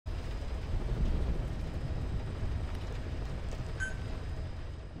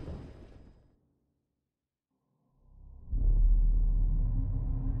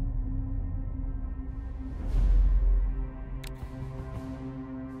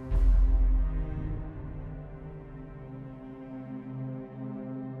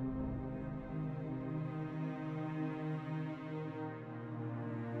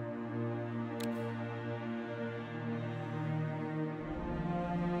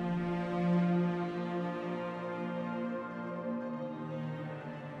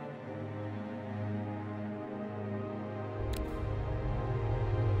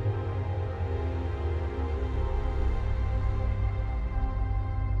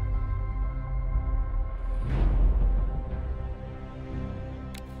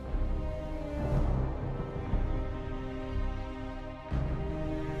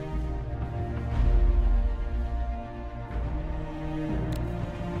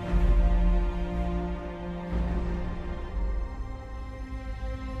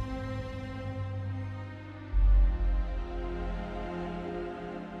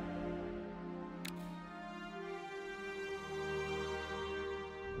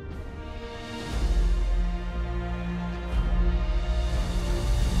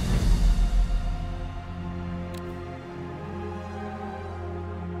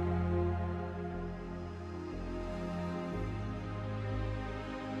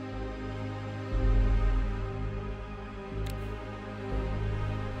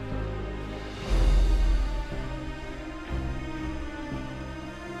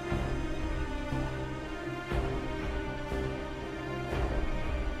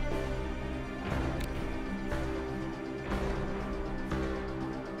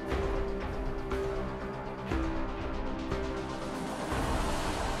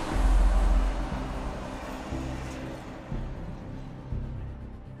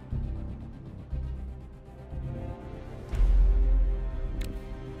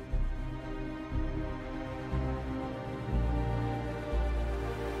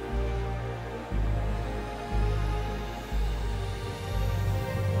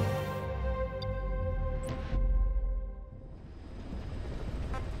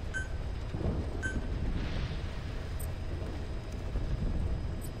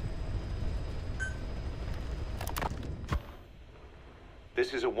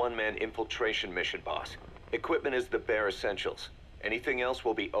This is a one-man infiltration mission, boss. Equipment is the bare essentials. Anything else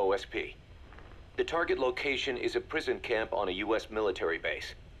will be OSP. The target location is a prison camp on a U.S. military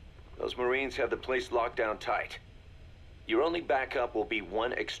base. Those Marines have the place locked down tight. Your only backup will be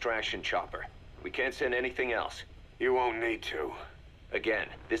one extraction chopper. We can't send anything else. You won't need to. Again,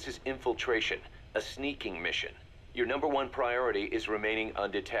 this is infiltration, a sneaking mission. Your #1 priority is remaining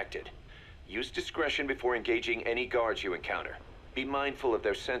undetected. Use discretion before engaging any guards you encounter. Be mindful of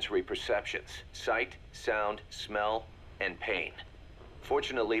their sensory perceptions: sight, sound, smell, and pain.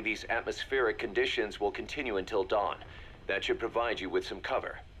 Fortunately, these atmospheric conditions will continue until dawn. That should provide you with some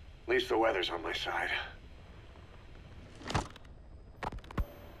cover. At least the weather's on my side.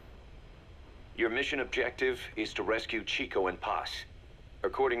 Your mission objective is to rescue Chico and Paz.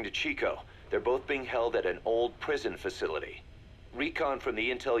 According to Chico, they're both being held at an old prison facility. Recon from the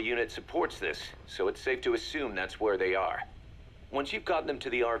intel unit supports this, so it's safe to assume that's where they are. Once you've gotten them to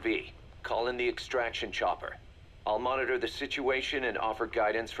the RV, call in the extraction chopper. I'll monitor the situation and offer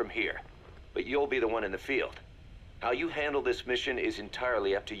guidance from here, but you'll be the one in the field. How you handle this mission is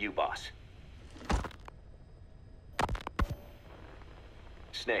entirely up to you, boss.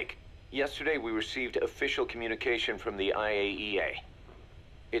 Snake, yesterday we received official communication from the IAEA.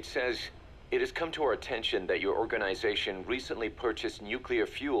 It says, "It has come to our attention that your organization recently purchased nuclear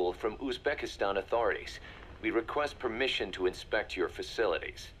fuel from Uzbekistan authorities. We request permission to inspect your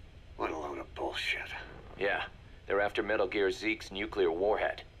facilities." What a load of bullshit. Yeah, they're after Metal Gear Zeke's nuclear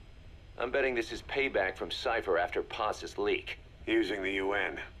warhead. I'm betting this is payback from Cypher after Paz's leak. Using the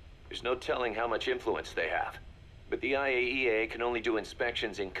UN. There's no telling how much influence they have. But the IAEA can only do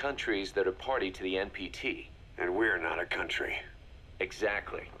inspections in countries that are party to the NPT. And we're not a country.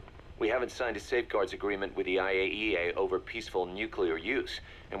 Exactly. We haven't signed a safeguards agreement with the IAEA over peaceful nuclear use,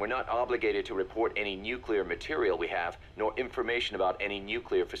 and we're not obligated to report any nuclear material we have, nor information about any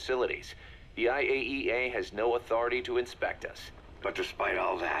nuclear facilities. The IAEA has no authority to inspect us. But despite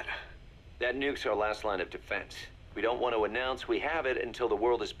all that... That nuke's our last line of defense. We don't want to announce we have it until the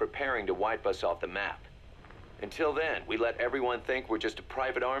world is preparing to wipe us off the map. Until then, we let everyone think we're just a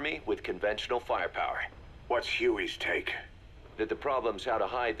private army with conventional firepower. What's Huey's take? That the problem's how to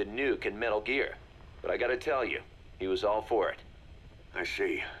hide the nuke in Metal Gear. But I gotta tell you, he was all for it. I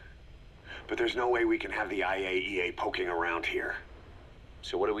see. But there's no way we can have the IAEA poking around here.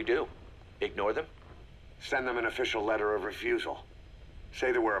 So what do we do? Ignore them? Send them an official letter of refusal.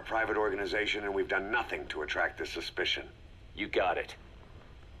 Say that we're a private organization and we've done nothing to attract this suspicion. You got it.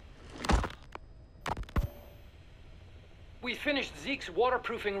 We finished Zeke's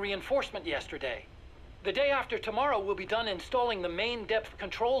waterproofing reinforcement yesterday. The day after tomorrow, we'll be done installing the main depth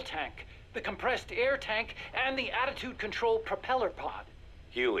control tank, the compressed air tank, and the attitude control propeller pod.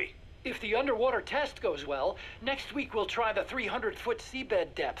 Huey. If the underwater test goes well, next week we'll try the 300-foot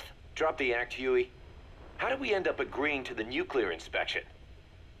seabed depth. Drop the act, Huey. How did we end up agreeing to the nuclear inspection?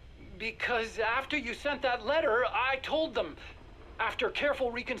 Because after you sent that letter, I told them. After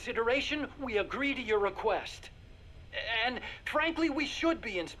careful reconsideration, we agree to your request. And frankly, we should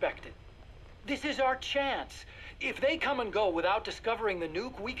be inspected. This is our chance. If they come and go without discovering the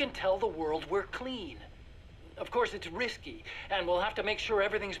nuke, we can tell the world we're clean. Of course, it's risky, and we'll have to make sure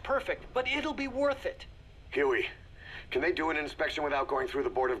everything's perfect, but it'll be worth it. Huey, can they do an inspection without going through the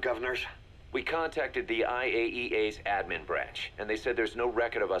Board of Governors? We contacted the IAEA's admin branch, and they said there's no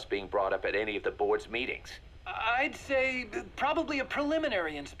record of us being brought up at any of the board's meetings. I'd say probably a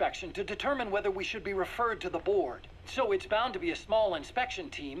preliminary inspection to determine whether we should be referred to the board. So it's bound to be a small inspection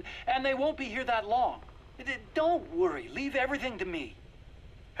team, and they won't be here that long. Don't worry, leave everything to me.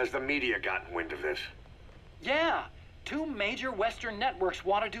 Has the media gotten wind of this? Yeah, 2 major Western networks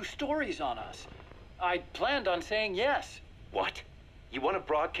want to do stories on us. I planned on saying yes. What? You want to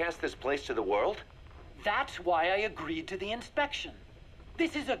broadcast this place to the world? That's why I agreed to the inspection.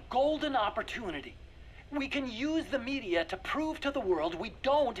 This is a golden opportunity. We can use the media to prove to the world we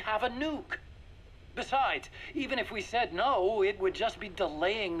don't have a nuke. Besides, even if we said no, it would just be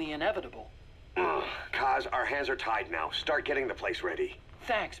delaying the inevitable. Kaz, our hands are tied now. Start getting the place ready.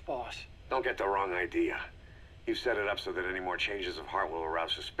 Thanks, boss. Don't get the wrong idea. You've set it up so that any more changes of heart will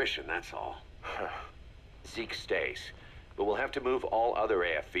arouse suspicion, that's all. Zeke stays, but we'll have to move all other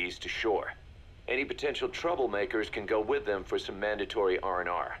AFVs to shore. Any potential troublemakers can go with them for some mandatory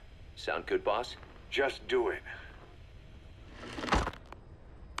R&R. Sound good, boss? Just do it.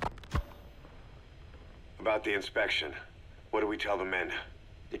 About the inspection, what do we tell the men?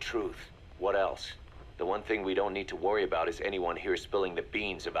 The truth. What else? The one thing we don't need to worry about is anyone here spilling the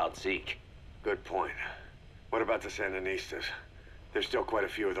beans about Zeke. Good point. What about the Sandinistas? There's still quite a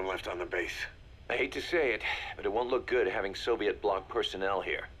few of them left on the base. I hate to say it, but it won't look good having Soviet bloc personnel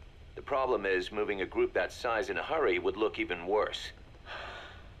here. The problem is, moving a group that size in a hurry would look even worse.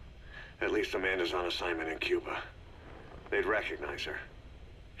 At least Amanda's on assignment in Cuba. They'd recognize her.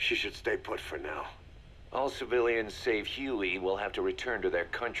 She should stay put for now. All civilians save Huey will have to return to their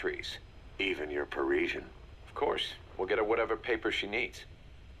countries. Even your Parisian? Of course. We'll get her whatever paper she needs.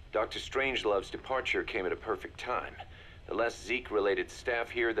 Dr. Strangelove's departure came at a perfect time. The less Zeke-related staff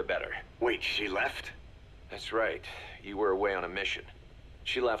here, the better. Wait, she left? That's right. You were away on a mission.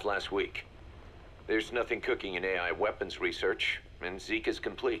 She left last week. There's nothing cooking in AI weapons research, and Zeke is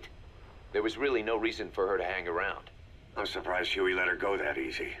complete. There was really no reason for her to hang around. I'm surprised Huey let her go that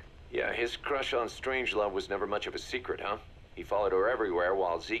easy. Yeah, his crush on Strangelove was never much of a secret, huh? He followed her everywhere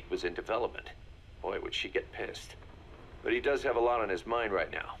while Zeke was in development. Boy, would she get pissed. But he does have a lot on his mind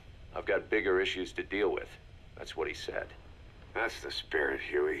right now. I've got bigger issues to deal with. That's what he said. That's the spirit,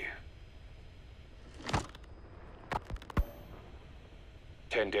 Huey.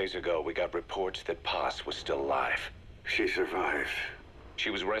 10 days ago, we got reports that Paz was still alive. She survived.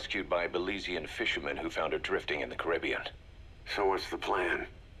 She was rescued by Belizean fishermen who found her drifting in the Caribbean. So what's the plan?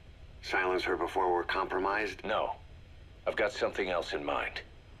 Silence her before we're compromised? No. I've got something else in mind.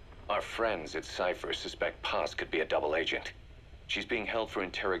 Our friends at Cypher suspect Paz could be a double agent. She's being held for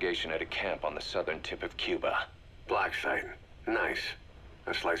interrogation at a camp on the southern tip of Cuba. Black site. Nice.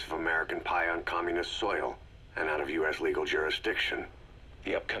 A slice of American pie on communist soil, and out of U.S. legal jurisdiction.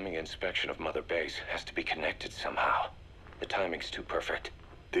 The upcoming inspection of Mother Base has to be connected somehow. The timing's too perfect.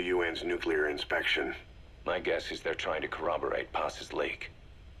 The UN's nuclear inspection. My guess is they're trying to corroborate Paz's leak.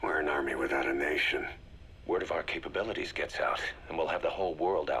 We're an army without a nation. Word of our capabilities gets out, and we'll have the whole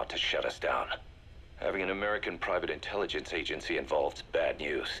world out to shut us down. Having an American private intelligence agency involved's bad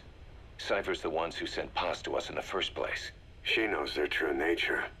news. Cypher's the ones who sent Paz to us in the first place. She knows their true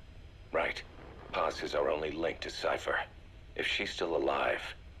nature. Right. Paz is our only link to Cypher. If she's still alive,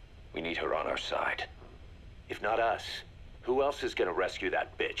 we need her on our side. If not us, who else is gonna rescue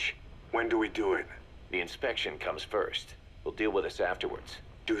that bitch? When do we do it? The inspection comes first. We'll deal with us afterwards.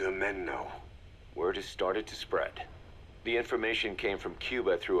 Do the men know? Word has started to spread. The information came from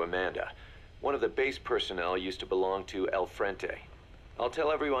Cuba through Amanda. One of the base personnel used to belong to El Frente. I'll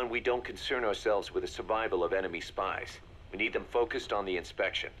tell everyone we don't concern ourselves with the survival of enemy spies. We need them focused on the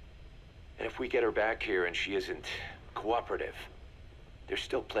inspection. And if we get her back here and she isn't cooperative, there's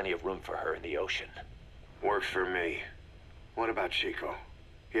still plenty of room for her in the ocean. Works for me. What about Chico?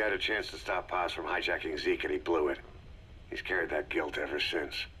 He had a chance to stop Paz from hijacking Zeke and he blew it. He's carried that guilt ever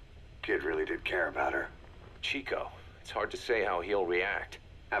since. Kid really did care about her. Chico, it's hard to say how he'll react.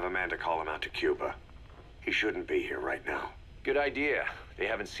 Have Amanda call him out to Cuba. He shouldn't be here right now. Good idea. They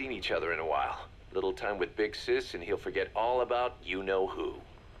haven't seen each other in a while. Little time with Big Sis and he'll forget all about you-know-who.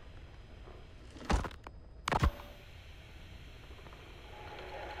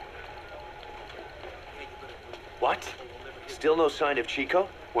 What? Still no sign of Chico?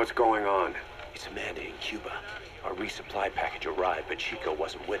 What's going on? It's Amanda in Cuba. Our resupply package arrived, but Chico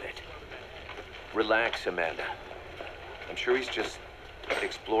wasn't with it. Relax, Amanda. I'm sure he's just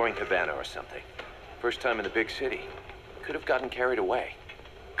exploring Havana or something. First time in the big city. Could have gotten carried away.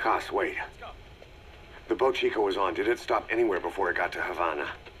 Cass, wait. The boat Chico was on, did it stop anywhere before it got to Havana?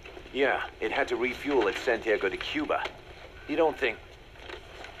 Yeah, it had to refuel at Santiago de Cuba. You don't think...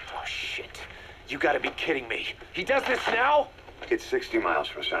 Oh, shit. You gotta be kidding me. He does this now? It's 60 miles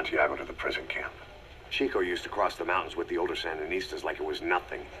from Santiago to the prison camp. Chico used to cross the mountains with the older Sandinistas like it was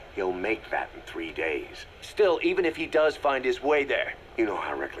nothing. He'll make that in 3 days. Still, even if he does find his way there... You know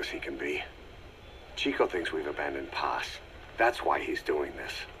how reckless he can be. Chico thinks we've abandoned Paz. That's why he's doing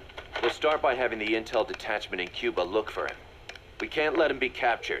this. We'll start by having the intel detachment in Cuba look for him. We can't let him be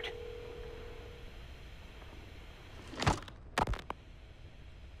captured. There's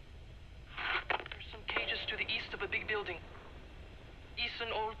some cages to the east of a big building. East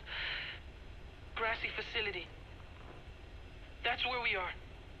an old grassy facility. That's where we are.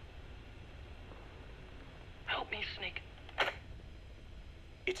 Help me, Snake.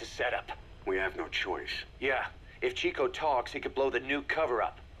 It's a setup. We have no choice. Yeah, if Chico talks, he could blow the new cover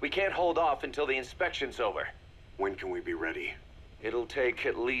up. We can't hold off until the inspection's over. When can we be ready? It'll take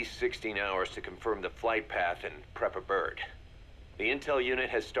at least 16 hours to confirm the flight path and prep a bird. The intel unit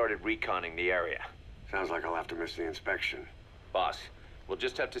has started reconning the area. Sounds like I'll have to miss the inspection. Boss, we'll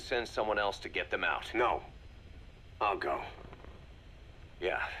just have to send someone else to get them out. No. I'll go.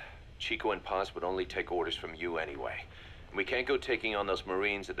 Yeah, Chico and Paz would only take orders from you anyway. And we can't go taking on those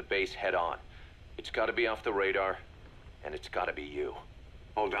Marines at the base head on. It's gotta be off the radar, and it's gotta be you.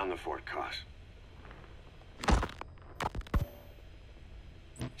 Hold down the fort, Cass.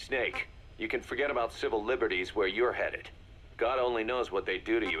 Snake, You can forget about civil liberties where you're headed. God only knows what they'd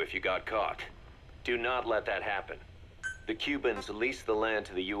do to you if you got caught. Do not let that happen. The Cubans leased the land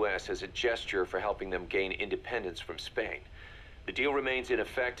to the U.S. as a gesture for helping them gain independence from Spain. The deal remains in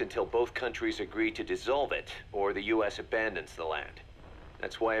effect until both countries agree to dissolve it, or the U.S. abandons the land.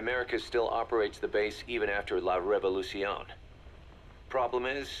 That's why America still operates the base even after La Revolucion. Problem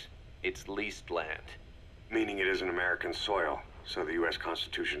is, it's leased land. Meaning it isn't American soil, so the U.S.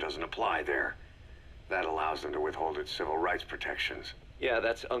 Constitution doesn't apply there. That allows them to withhold its civil rights protections. Yeah,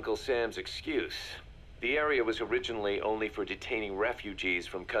 that's Uncle Sam's excuse. The area was originally only for detaining refugees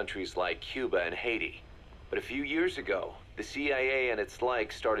from countries like Cuba and Haiti. But a few years ago, the CIA and its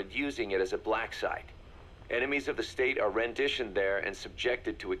like started using it as a black site. Enemies of the state are renditioned there and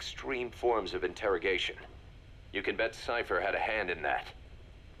subjected to extreme forms of interrogation. You can bet Cypher had a hand in that.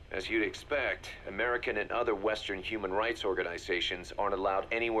 As you'd expect, American and other Western human rights organizations aren't allowed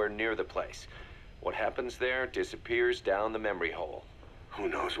anywhere near the place. What happens there disappears down the memory hole. Who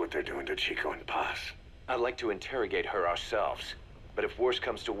knows what they're doing to Chico and Paz? I'd like to interrogate her ourselves. But if worst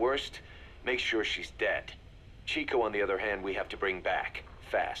comes to worst, make sure she's dead. Chico, on the other hand, we have to bring back.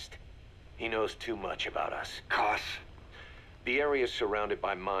 Fast. He knows too much about us. Cos? The area is surrounded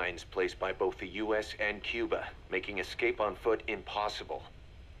by mines placed by both the U.S. and Cuba, making escape on foot impossible.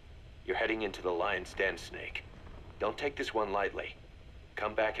 You're heading into the Lion's Den, Snake. Don't take this one lightly.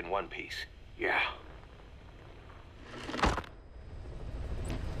 Come back in one piece. Yeah.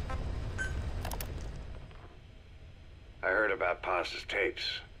 I heard about Paz's tapes.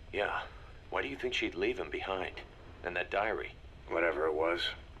 Yeah. Why do you think she'd leave him behind? And that diary? Whatever it was,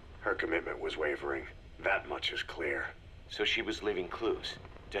 her commitment was wavering. That much is clear. So she was leaving clues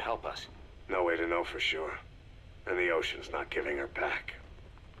to help us. No way to know for sure. And the ocean's not giving her back.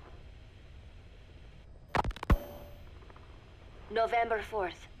 November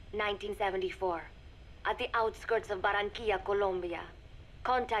 4th, 1974. At the outskirts of Barranquilla, Colombia.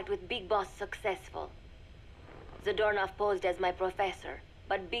 Contact with Big Boss successful. Zadornov posed as my professor,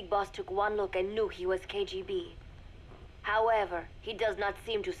 but Big Boss took one look and knew he was KGB. However, he does not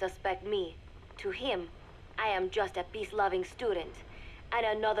seem to suspect me. To him, I am just a peace-loving student, and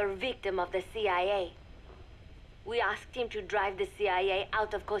another victim of the CIA. We asked him to drive the CIA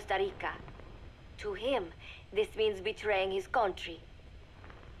out of Costa Rica. To him, this means betraying his country.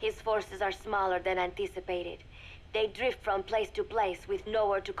 His forces are smaller than anticipated. They drift from place to place with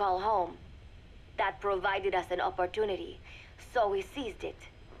nowhere to call home. That provided us an opportunity, so we seized it.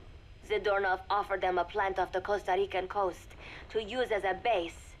 Zadornov offered them a plant off the Costa Rican coast to use as a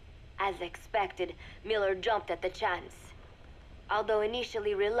base. As expected, Miller jumped at the chance. Although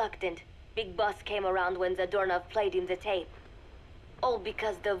initially reluctant, Big Boss came around when Zadornov played him the tape. All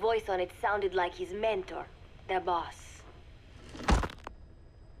because the voice on it sounded like his mentor, the boss.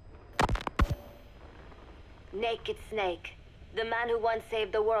 Naked Snake, the man who once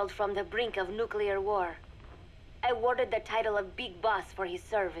saved the world from the brink of nuclear war. Awarded the title of Big Boss for his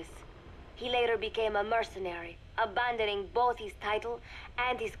service. He later became a mercenary, abandoning both his title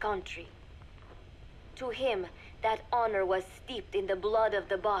and his country. To him, that honor was steeped in the blood of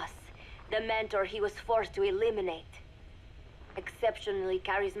the boss, the mentor he was forced to eliminate. Exceptionally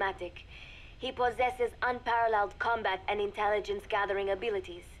charismatic, he possesses unparalleled combat and intelligence-gathering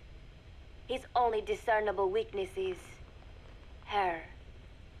abilities. His only discernible weakness is her.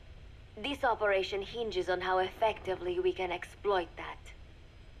 This operation hinges on how effectively we can exploit that.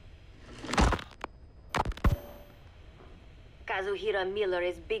 Kazuhira Miller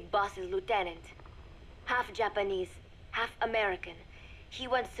is Big Boss's lieutenant. Half Japanese, half American. He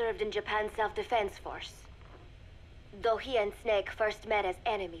once served in Japan's self-defense force. Though he and Snake first met as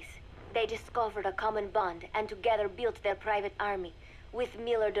enemies, they discovered a common bond and together built their private army, with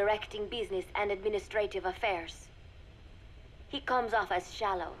Miller directing business and administrative affairs. He comes off as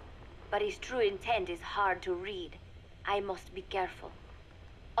shallow, but his true intent is hard to read. I must be careful.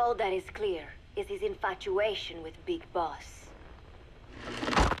 All that is clear is his infatuation with Big Boss.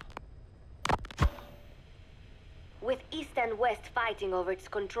 With East and West fighting over its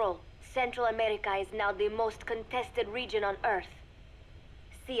control, Central America is now the most contested region on Earth.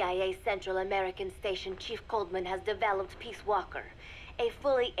 CIA Central American Station Chief Coldman has developed Peace Walker, a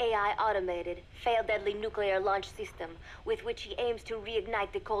fully AI-automated, fail-deadly nuclear launch system with which he aims to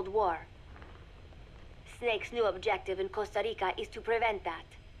reignite the Cold War. Snake's new objective in Costa Rica is to prevent that.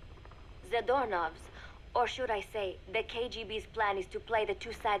 Zadornov's, or should I say, the KGB's plan is to play the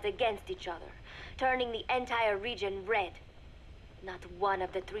two sides against each other, turning the entire region red. Not one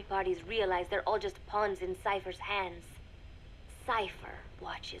of the three parties realize they're all just pawns in Cypher's hands. Cypher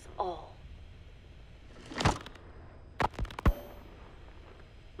watches all.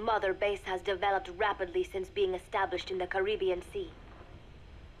 Mother Base has developed rapidly since being established in the Caribbean Sea.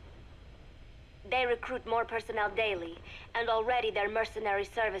 They recruit more personnel daily, and already their mercenary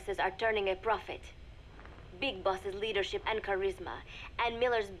services are turning a profit. Big Boss's leadership and charisma, and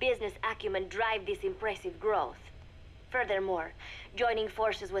Miller's business acumen drive this impressive growth. Furthermore, joining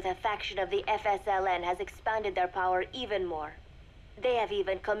forces with a faction of the FSLN has expanded their power even more. They have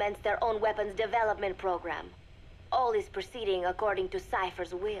even commenced their own weapons development program. All is proceeding according to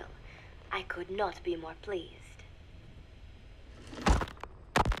Cypher's will. I could not be more pleased.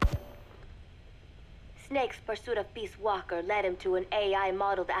 Snake's pursuit of Peace Walker led him to an AI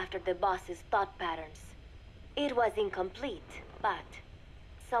modeled after the boss's thought patterns. It was incomplete, but,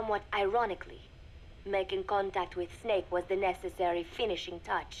 somewhat ironically, making contact with Snake was the necessary finishing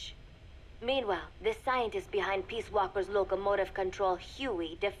touch. Meanwhile, the scientist behind Peace Walker's locomotive control,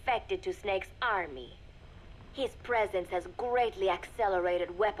 Huey, defected to Snake's army. His presence has greatly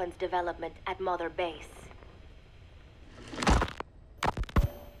accelerated weapons development at Mother Base.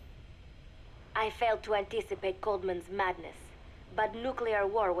 I failed to anticipate Coldman's madness, but nuclear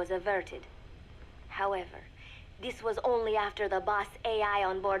war was averted. However, this was only after the boss AI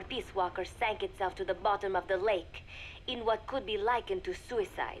on board Peace Walker sank itself to the bottom of the lake, in what could be likened to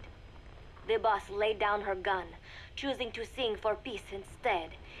suicide. The boss laid down her gun, choosing to sing for peace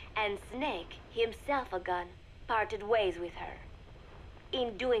instead, and Snake, himself a gun, parted ways with her.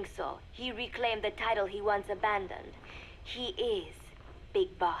 In doing so, he reclaimed the title he once abandoned. He is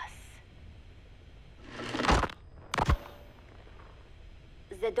Big Boss.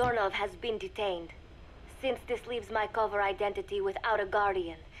 Zadornov has been detained. Since this leaves my cover identity without a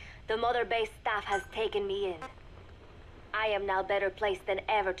guardian, the Mother Base staff has taken me in. I am now better placed than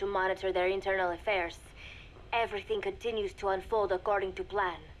ever to monitor their internal affairs. Everything continues to unfold according to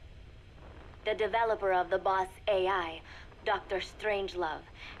plan. The developer of the boss AI, Dr. Strangelove,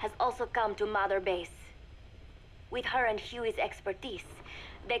 has also come to Mother Base. With her and Huey's expertise,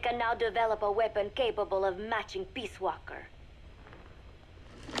 they can now develop a weapon capable of matching Peace Walker.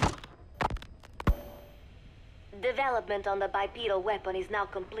 Development on the bipedal weapon is now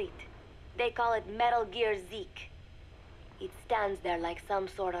complete. They call it Metal Gear Zeke. It stands there like some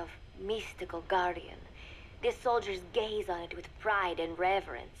sort of mystical guardian. The soldiers gaze on it with pride and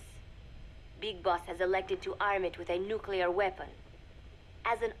reverence. Big Boss has elected to arm it with a nuclear weapon.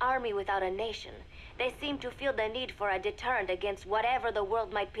 As an army without a nation, they seem to feel the need for a deterrent against whatever the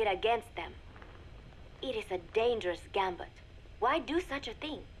world might pit against them. It is a dangerous gambit. Why do such a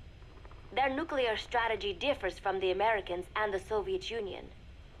thing? Their nuclear strategy differs from the Americans and the Soviet Union.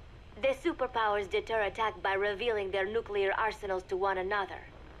 The superpowers deter attack by revealing their nuclear arsenals to one another.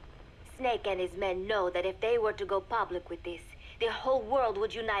 Snake and his men know that if they were to go public with this, the whole world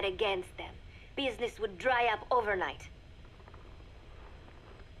would unite against them. Business would dry up overnight.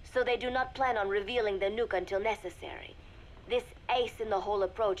 So they do not plan on revealing the nuke until necessary. This ace-in-the-hole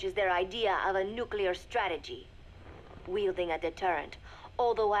approach is their idea of a nuclear strategy. Wielding a deterrent,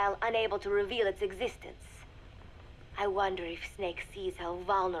 all the while unable to reveal its existence. I wonder if Snake sees how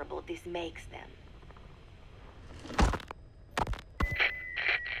vulnerable this makes them.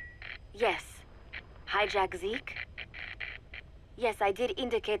 Yes. Hijack Zeke? Yes, I did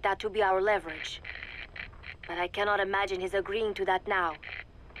indicate that to be our leverage. But I cannot imagine his agreeing to that now.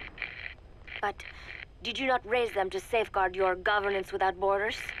 But did you not raise them to safeguard your governance without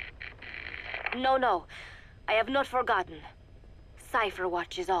borders? No. I have not forgotten. Cypher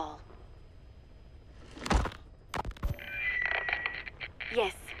watches all.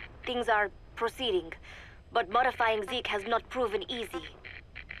 Yes, things are proceeding, but modifying Zeke has not proven easy.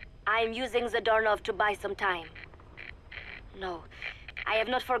 I am using Zadornov to buy some time. No, I have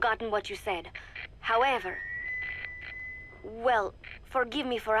not forgotten what you said. However, well, forgive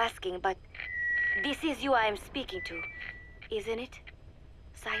me for asking, but this is you I am speaking to, isn't it,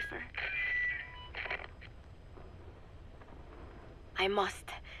 Cypher?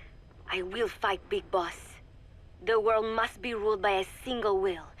 I will fight Big Boss. The world must be ruled by a single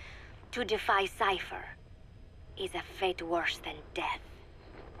will. To defy Cypher is a fate worse than death.